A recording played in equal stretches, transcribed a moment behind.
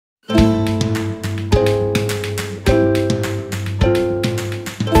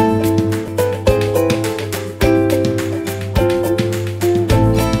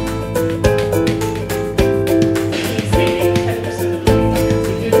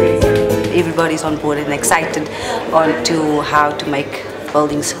everybody's on board and excited on to how to make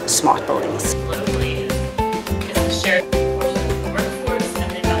buildings smart buildings.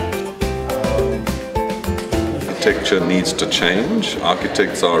 Architecture needs to change.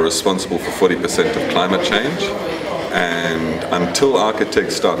 Architects are responsible for 40% of climate change, and until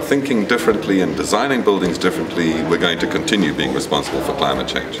architects start thinking differently and designing buildings differently, we're going to continue being responsible for climate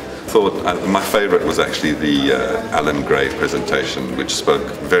change. My favorite was actually the Alan Gray presentation, which spoke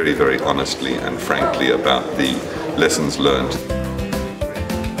very, very honestly and frankly about the lessons learned.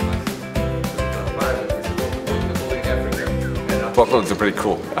 Smart buildings are pretty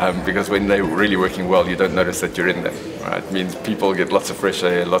cool because when they're really working well, you don't notice that you're in them. Right? It means people get lots of fresh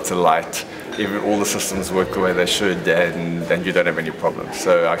air, lots of light, even all the systems work the way they should, and you don't have any problems.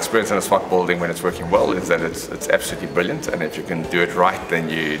 So our experience in a smart building when it's working well is that it's absolutely brilliant, and if you can do it right, then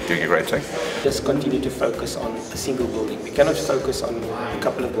you're doing a great thing. Just continue to focus on a single building. We cannot focus on a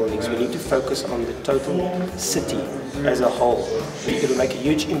couple of buildings. We need to focus on the total city as a whole. It will make a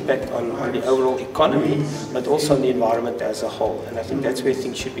huge impact on the overall economy, but also on the environment as a whole. And I think that's where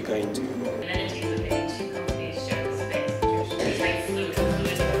things should be going to.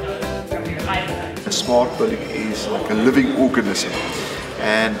 A smart building is like a living organism,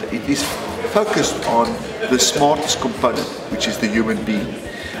 and it is focused on the smartest component, which is the human being.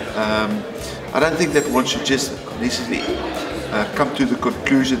 I don't think that one should just necessarily come to the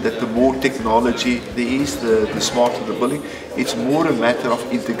conclusion that the more technology there is, the smarter the building. It's more a matter of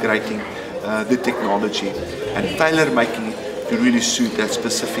integrating the technology and tailor-making it to really suit that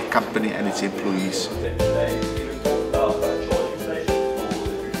specific company and its employees.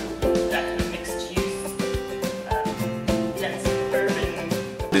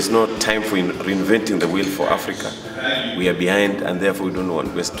 There's no time for reinventing the wheel for Africa. We are behind, and therefore we don't want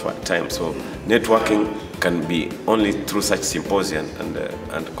to waste time. So networking can be only through such symposium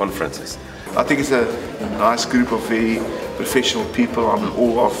and conferences. I think it's a nice group of very professional people. I'm in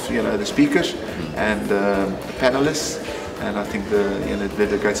awe of the speakers and the panelists, and I think the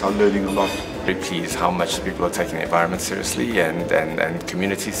delegates are learning a lot. Very pleased how much people are taking the environment seriously and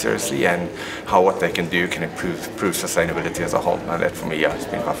community seriously, and how what they can do can improve sustainability as a whole. And that for me, has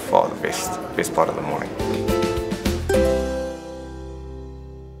been by far the best part of the morning.